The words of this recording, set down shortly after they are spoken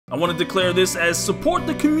I want to declare this as Support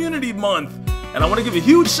the Community Month. And I want to give a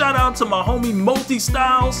huge shout out to my homie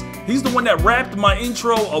Multistyles. He's the one that rapped my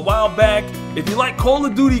intro a while back. If you like Call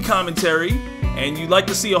of Duty commentary, and you'd like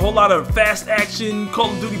to see a whole lot of fast action Call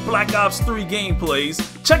of Duty Black Ops 3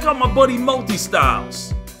 gameplays, check out my buddy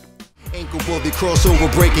Multistyles. Ankle bully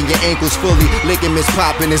crossover, breaking your ankles fully. Ligaments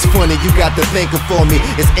popping, it's funny, you got to think it for me.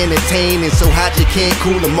 It's entertaining, so hot you can't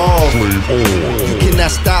cool them all. You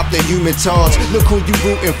cannot stop the human torch. Look who you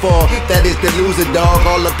rooting for, that is the loser dog.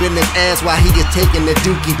 All up in his ass while he is taking the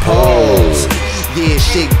dookie pose. Yeah,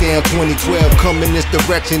 Shakedown 2012, come in this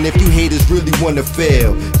direction if you haters really wanna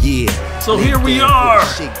fail. Yeah. So here we are,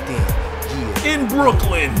 in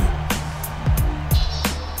Brooklyn.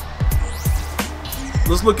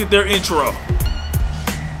 Let's look at their intro.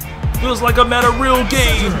 Feels like I'm at a real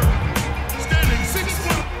game.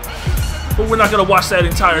 But we're not gonna watch that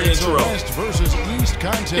entire intro.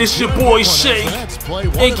 It's your boy Shake,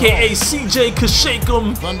 aka CJ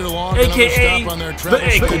Kashake'em, aka the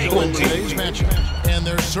Ankle Bully. And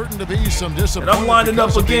there's certain to be some and I'm lining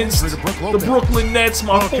up against the Brooklyn Nets,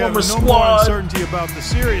 my former squad, about the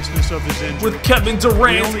seriousness of his injury. with Kevin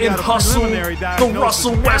Durant and Hustle, the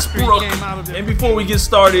Russell Westbrook. And before we get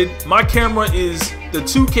started, my camera is the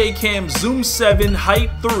 2K Cam Zoom 7 Height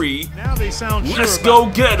 3. Now they sound Let's go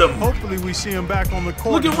get him. Hopefully we see him back on the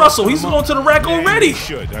court. Look at Russell, he's going to the rack already.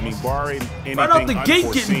 Should. I mean, barring anything Right out the gate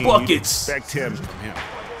getting buckets. Expect him.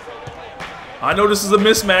 I know this is a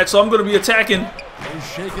mismatch, so I'm going to be attacking.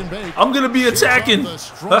 I'm going to be attacking.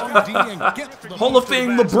 Hall of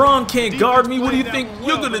Fame LeBron can't guard me. What do you think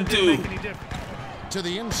you're going to do? To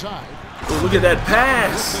the inside. Oh, look at that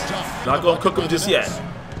pass. Not going to cook him just yet.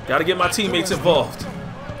 Got to get my teammates involved.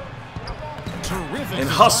 And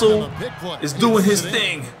Hustle is doing his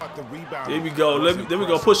thing. There we go. There we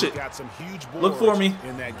go. Push it. Look for me.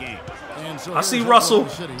 I see Russell.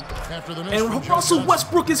 And Russell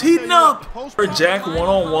Westbrook is heating up. Jack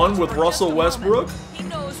one-on-one with Russell Westbrook.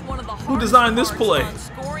 Who designed this play?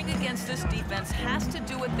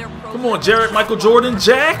 Come on, Jarrett Michael Jordan.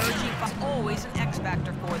 Jack.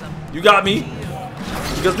 You got me.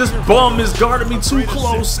 Because this bum is guarding me too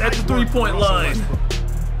close at the three-point line.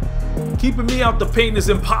 Keeping me out the paint is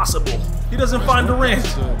impossible. He doesn't find Durant.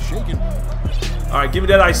 All right, give me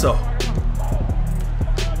that ISO.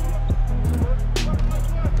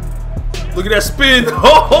 Look at that spin.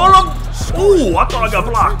 Oh, hold on. Ooh, I thought I got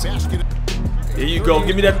blocked. Here you go.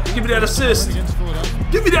 Give me that assist.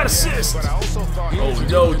 Give me that assist. Oh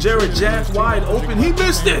no, Jared Jack wide open. He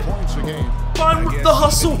missed it. Find the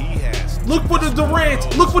Hustle. Look for the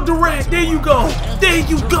Durant. Look for Durant. There you go. There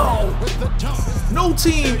you go. No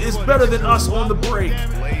team is better than us on the break.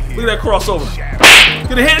 Look at that crossover.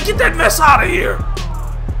 Get that mess out of here.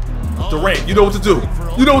 Durant, you know what to do.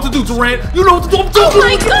 You know what to do, Durant. You know what to do. Oh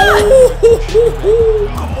my God.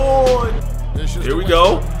 Come on. There we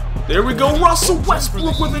go. There we go. Russell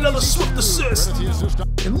Westbrook with another swift assist.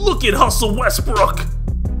 And look at Hustle Westbrook.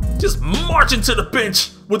 Just marching to the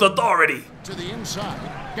bench with authority.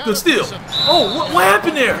 Good steal. Oh, what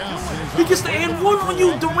happened there? He gets the and one on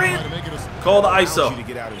you, Durant. Call the ISO.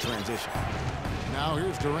 Now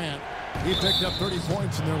here's Durant. He picked up 30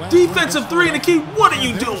 points in their last defensive three in the key. What are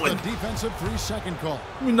you doing? Defensive 3-second call.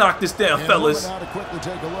 Let me knock this down, fellas. Now to quickly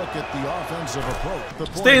take a look at the offensive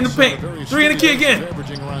approach. Stay in the paint. Three in the key again.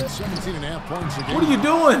 What are you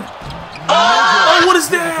doing? Oh, what is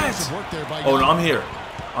that? Oh, no, I'm here.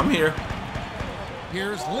 I'm here.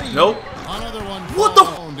 Nope. What the?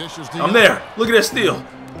 I'm there. Look at that steal.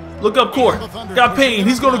 Look up court. Got Payne.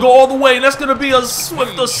 He's going to go all the way. And that's going to be a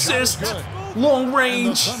swift assist. Long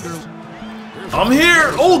range. I'm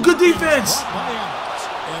here. Oh, good defense.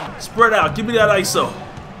 Spread out. Give me that ISO.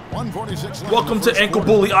 Welcome to Ankle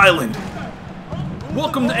Bully Island.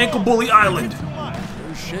 Welcome to Ankle Bully Island.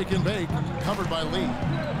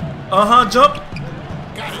 Uh-huh, jump.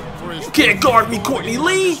 You can't guard me, Courtney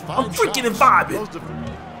Lee. I'm freaking and vibing.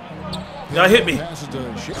 Y'all hit me.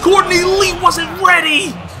 Courtney Lee wasn't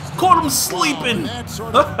ready. Caught him sleeping.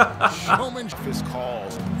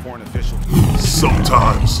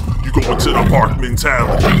 Sometimes you go into the park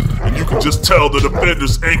mentality and you can just tell the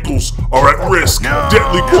defender's ankles are at risk.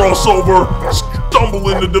 Deadly crossover,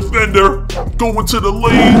 stumbling the defender, go into the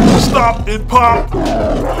lane, stop and pop.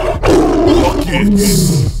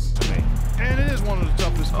 Buckets.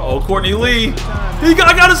 Oh, Courtney Lee. I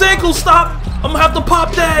got his ankle. Stop. I'm gonna have to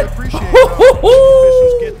pop that.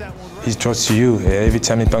 He trusts you. Every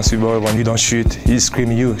time he passes the ball, when you don't shoot, he's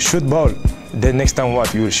screaming you, shoot ball. Then next time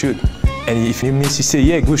what? You will shoot. And if you miss, you say,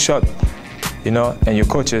 yeah, good shot. You know, and your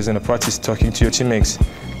coaches in the practice talking to your teammates.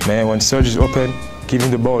 Man, when Serge is open, give him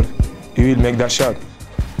the ball. He will make that shot.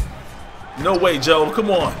 No way, Joe. Come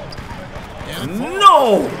on.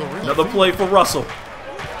 No! Another play for Russell.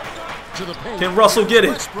 Can Russell get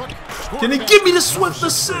it? Can he give me the swift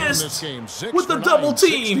assist with the double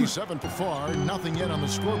team?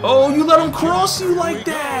 Oh, you let him cross you like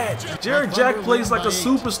that. Jarrett Jack plays like a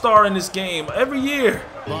superstar in this game every year.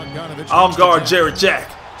 I'll guard Jarrett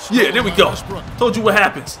Jack. Yeah, there we go. Told you what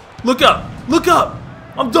happens. Look up. Look up.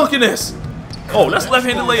 I'm dunking this. Oh, that's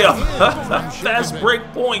left-handed layup. Fast break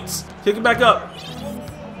points. Kick it back up.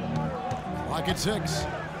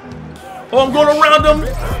 Oh, I'm going around him.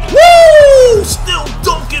 Woo! Still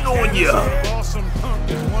dunking on you.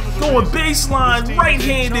 Going baseline,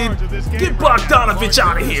 right-handed. Get Bogdanovich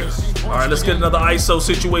out of here. All right, let's get another ISO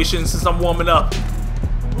situation since I'm warming up.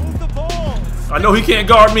 I know he can't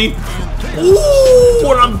guard me. Ooh,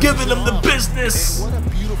 and I'm giving him the business.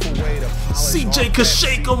 CJ could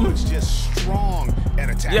shake him.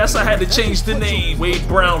 Yes, I had to change the name. Wade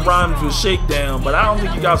Brown rhymes with shakedown, but I don't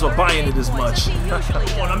think you guys are buying it as much.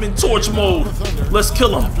 I'm in torch mode. Let's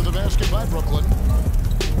kill him.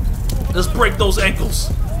 Let's break those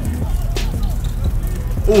ankles.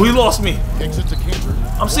 Oh, he lost me.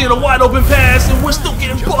 I'm seeing a wide open pass, and we're still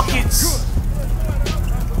getting buckets.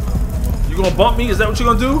 You gonna bump me? Is that what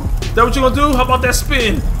you're gonna do? Is that what you're gonna do? How about that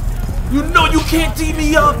spin? You know you can't tee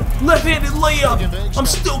me up. Left-handed layup. I'm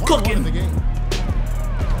still cooking.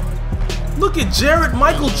 Look at Jarrett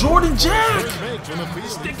Michael Jordan Jack.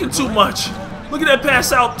 Sticking too much. Look at that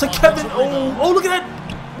pass out to Kevin. Oh, look at that.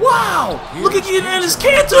 Wow. Look at Enes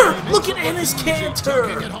Kanter. Look at Enes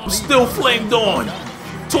Kanter. I'm still flamed on.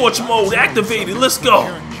 Torch mode activated. Let's go.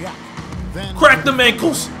 Crack them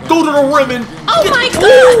ankles. Go to the rim and oh my God.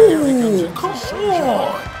 Ooh, come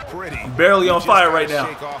on. I'm barely on fire right now.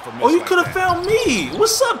 Oh, you could have found me.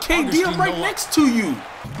 What's up, KD? I'm right next to you.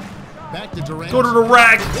 Go to the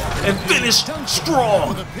rack and finish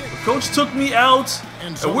strong. Coach took me out,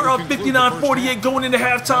 and we're up 59-48 going into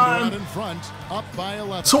halftime.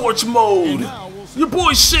 Torch mode. Your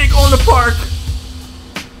boy Shake on the park.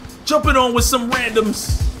 Jumping on with some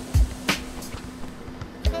randoms.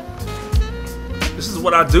 This is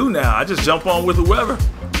what I do now. I just jump on with whoever.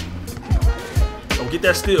 Oh, get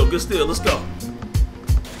that steal. Good steal. Let's go.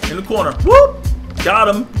 In the corner. Whoop.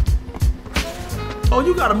 Got him. Oh,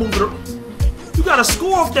 you got to move it. You got to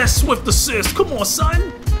score off that swift assist. Come on,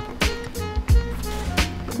 son.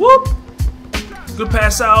 Whoop. Good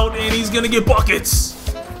pass out, and he's going to get buckets.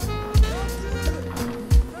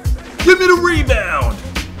 Give me the rebound.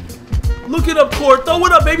 Look it up, court. Throw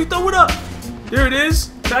it up, baby. Throw it up. There it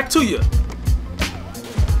is. Back to you.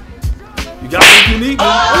 You got what you need.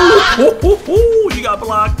 Ooh, you got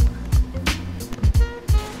blocked.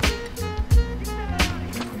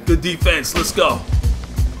 Good defense. Let's go.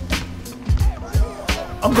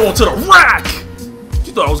 I'm going to the rack.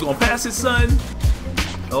 You thought I was going to pass it, son?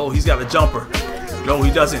 Oh, he's got a jumper. No,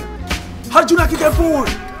 he doesn't. How did you not get that board?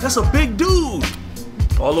 That's a big dude.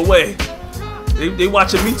 All the way. They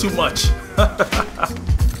watching me too much.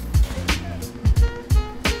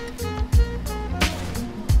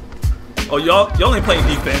 Oh, y'all ain't playing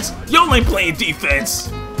defense. Y'all ain't playing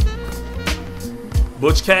defense.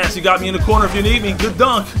 Butch Cass, you got me in the corner if you need me. Good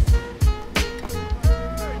dunk.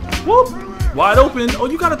 Whoop. Wide open. Oh,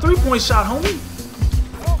 you got a three-point shot, homie.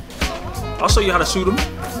 I'll show you how to shoot them.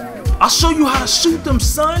 I'll show you how to shoot them,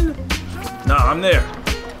 son. Nah, I'm there.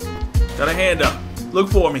 Got a hand up. Look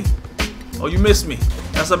for me. Oh, you missed me.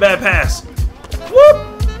 That's a bad pass.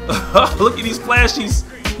 Whoop. Look at these flashies.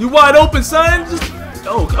 You wide open, son.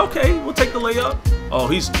 Oh, okay. We'll take the layup. Oh,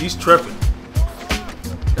 he's tripping.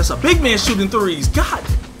 That's a big man shooting threes. God.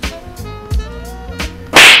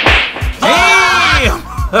 Damn.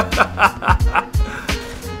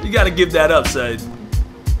 You got to give that up, son.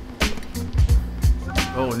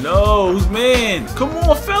 Oh, no. Who's man? Come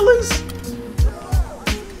on, fellas.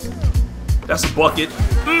 That's a bucket.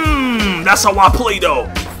 That's how I play, though.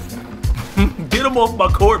 Get him off my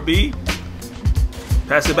court, B.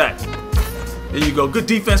 Pass it back. There you go. Good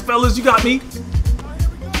defense, fellas. You got me.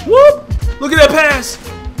 Whoop. Look at that pass.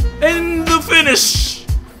 And the finish.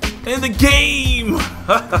 And the game.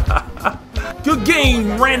 Good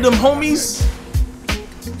game, random homies.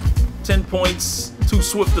 10 points, 2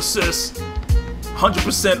 swift assists,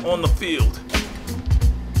 100% on the field.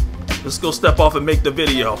 Let's go step off and make the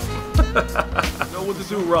video. Know what to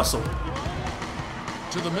do, Russell.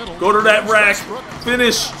 Go to that rack.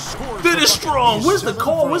 Finish. Finish strong. Where's the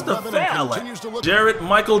call? Where's the foul at? Jarrett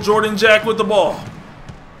Michael Jordan Jack with the ball.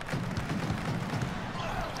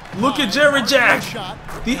 Look at Jarrett Jack.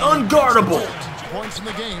 The unguardable.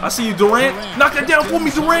 I see you, Durant. Knock it down for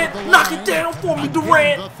me, Durant. Knock it down for me,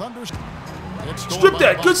 Durant. Strip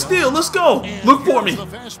that. Good steal. Let's go. Look for me.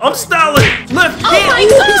 I'm styling. Left hand. my He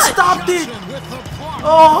God. stopped it.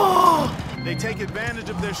 Oh. They take advantage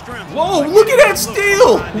of their strength. Whoa, look at that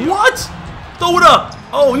steal. What? Throw it up.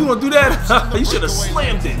 Oh, you want to do that? You should have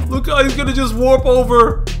slammed it. Look how he's going to just warp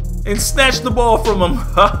over and snatch the ball from him.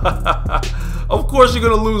 Of course you're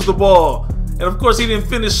going to lose the ball. And of course he didn't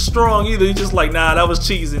finish strong either. He's just like, nah, that was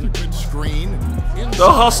cheesing. Screen. The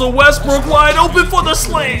hustle, Westbrook wide open for the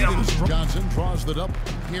slam. Johnson draws it up.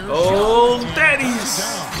 Here's Oh, Shot. daddies.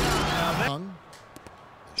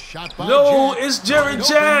 Shot by No, Jack. it's Jared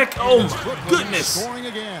Jack. Oh my goodness. Scoring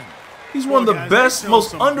again. He's one of the best,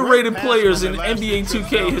 most underrated players in NBA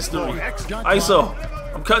 2K history. ISO.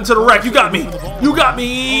 I'm cutting to the rack. You got me. You got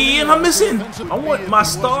me. And I'm missing. I want my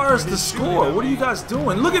stars to score. What are you guys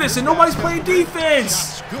doing? Look at this. And nobody's playing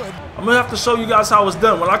defense. I'm going to have to show you guys how it's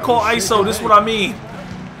done. When I call ISO, this is what I mean.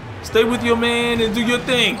 Stay with your man and do your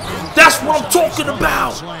thing. That's what I'm talking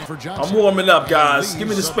about. I'm warming up, guys. Give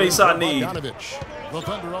me the space I need. The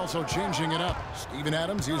Thunder also changing it up. Steven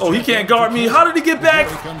Adams. Oh, he can't guard me. How did he get back?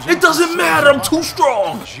 It doesn't matter. I'm too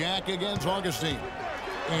strong. Jack against Augustine.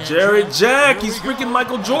 And Jared Jack. He's freaking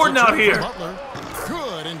Michael Jordan out here.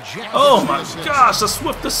 Good, and Jack Oh my gosh, a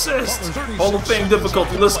swift assist. Hall of Fame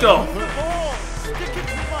difficulty. Let's go.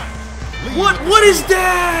 What is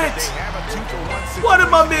that? Why did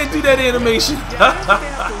my man do that animation?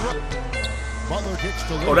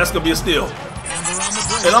 Oh, that's gonna be a steal.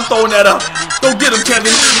 And I'm throwing that up. Go get him,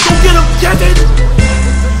 Kevin. Go get him, Kevin.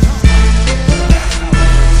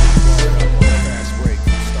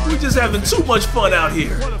 We're just having too much fun out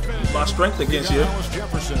here. My strength against you.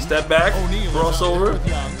 Step back, crossover,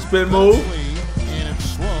 spin move. And it's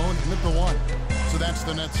Sloan with the one. So that's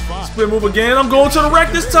the Nets 5. Spin move again. I'm going to the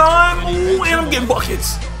rack this time. Ooh, and I'm getting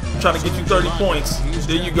buckets. I'm trying to get you 30 points.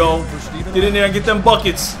 There you go. Get in there and get them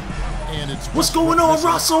buckets. What's going on,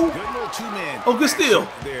 Russell? Oh, good steal.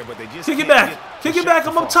 Kick it back. Kick it back.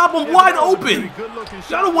 I'm up top. I'm wide open.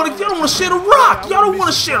 Y'all don't want to share the rock. Y'all don't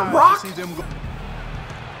want to share the rock.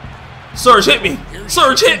 Surge hit me.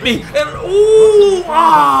 Surge hit me. And ooh,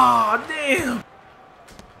 damn.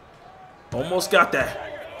 Almost got that.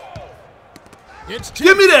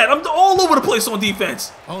 Give me that. I'm all over the place on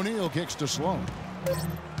defense. O'Neal kicks to Sloan.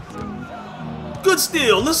 Good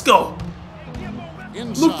steal. Let's go.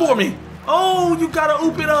 Look for me. Oh, you gotta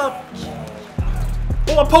oop it up.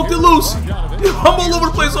 Oh, I poked it loose. I'm all over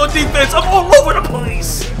the place on defense. I'm all over the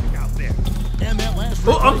place.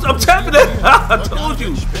 Oh, I'm tapping it. I told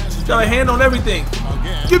you. Got a hand on everything.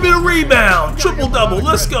 Give me the rebound. Triple double.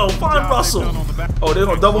 Let's go. Find Russell. Oh, they're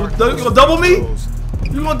gonna double me?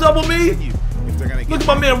 You gonna double me? Look at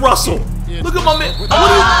my man Russell. Look at my man.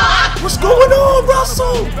 What's going on,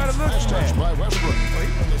 Russell?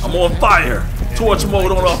 I'm on fire. Torch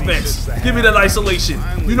mode on offense. Give me that isolation.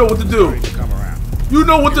 You know what to do. You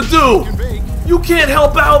know what to do. You can't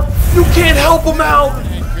help out. You can't help him out.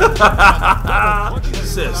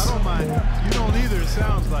 Sis.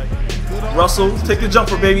 Russell, take the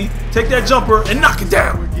jumper, baby. Take that jumper and knock it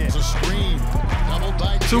down.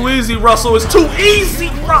 Too easy, Russell. It's too easy,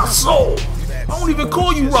 Russell. I don't even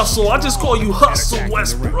call you Russell. I just call you Hustle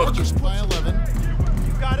Westbrook.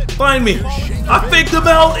 Find me. I faked him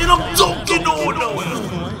out and I'm dunking on him.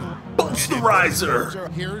 Posterizer.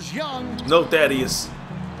 No Thaddeus.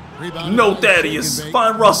 No Thaddeus.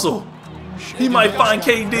 Find Russell. He might find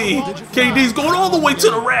KD. KD's going all the way to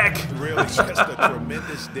the rack.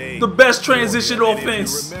 The best transition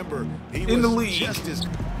offense in the league.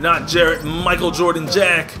 Not Jarrett Michael Jordan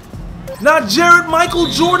Jack. Not Jarrett Michael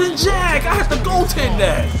Jordan Jack. I have to goaltend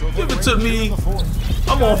that. Give it to me.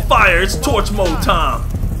 I'm on fire. It's torch mode time.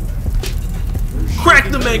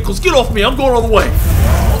 Crack them ankles. Get off me. I'm going all the way.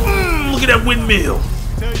 Look at that windmill.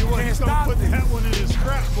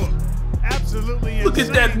 Look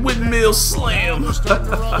at that windmill slam.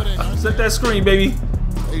 Set that screen, baby.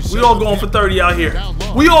 We all going for 30 out here.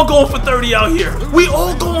 We all going for 30 out here. We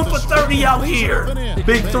all going for 30 out here.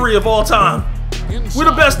 Big three of all time. We're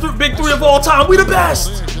the best big three of all time. We the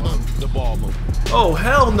best. Oh,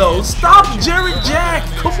 hell no. Stop, Jared Jack.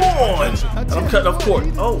 Come on. I'm cutting off court.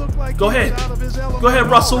 Oh, go ahead. Go ahead,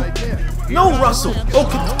 Russell. No, Russell.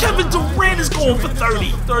 Oh, Kevin Durant is going for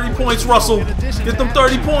 30. 30 points, Russell. Get them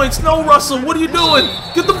 30 points. No, Russell. What are you doing?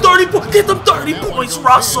 Get them 30 points. Get them 30 points,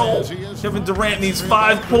 Russell. Kevin Durant needs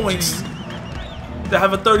 5 points to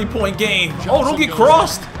have a 30-point game. Oh, don't get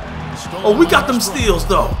crossed. Oh, we got them steals,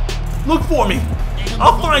 though. Look for me.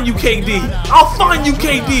 I'll find you, KD. I'll find you,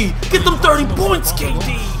 KD. Get them 30 points,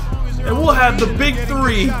 KD. And we'll have the big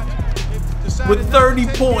three with 30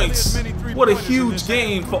 points. What a huge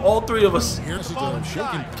game for all three of us.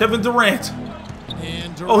 Kevin Durant.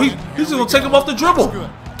 Oh, he's just gonna take him off the dribble.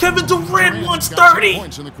 Kevin Durant wants 30.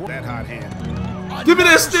 That hot hand. Give me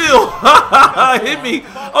that steal. Hit me.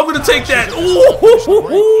 I'm gonna take that.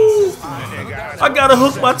 Ooh. I gotta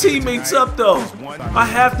hook my teammates up though. I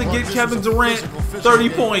have to get Kevin Durant 30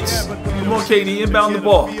 points. Come on, KD, inbound the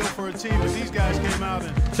ball.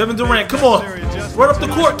 Kevin Durant, come on. Run up the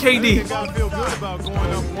court, KD.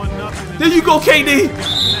 There you go, KD.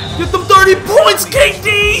 Get them 30 points,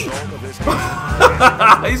 KD.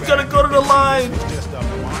 He's gonna go to the line.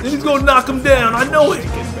 Then he's gonna knock him down. I know it.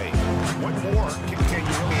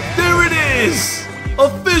 There it is.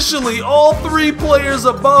 Officially, all 3 players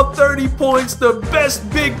above 30 points, the best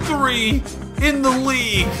big 3 in the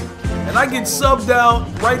league. And I get subbed out,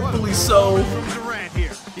 rightfully so.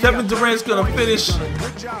 Kevin Durant's gonna finish.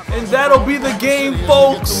 And that'll be the game,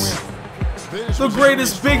 folks. The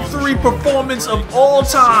greatest big 3 performance of all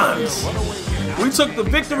times. We took the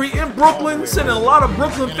victory in Brooklyn, sending a lot of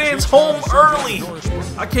Brooklyn fans home early.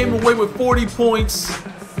 I came away with 40 points,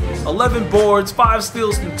 11 boards, 5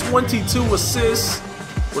 steals, and 22 assists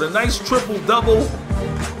with a nice triple-double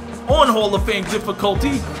on Hall of Fame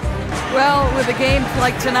difficulty. Well, with a game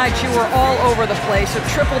like tonight, you were all over the place. A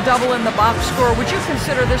triple-double in the box score. Would you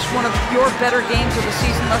consider this one of your better games of the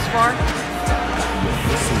season thus far?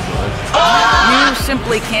 You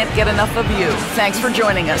simply can't get enough of you. Thanks for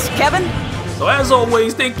joining us. Kevin? So as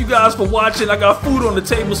always, thank you guys for watching. I got food on the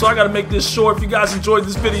table, so I gotta make this short. If you guys enjoyed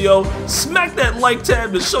this video, smack that like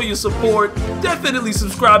tab to show your support. Definitely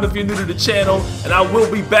subscribe if you're new to the channel, and I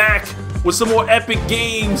will be back with some more epic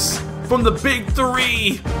games from the big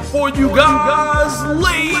 3 for you guys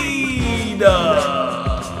later.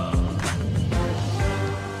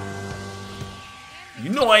 You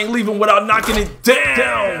know I ain't leaving without knocking it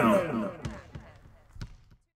down.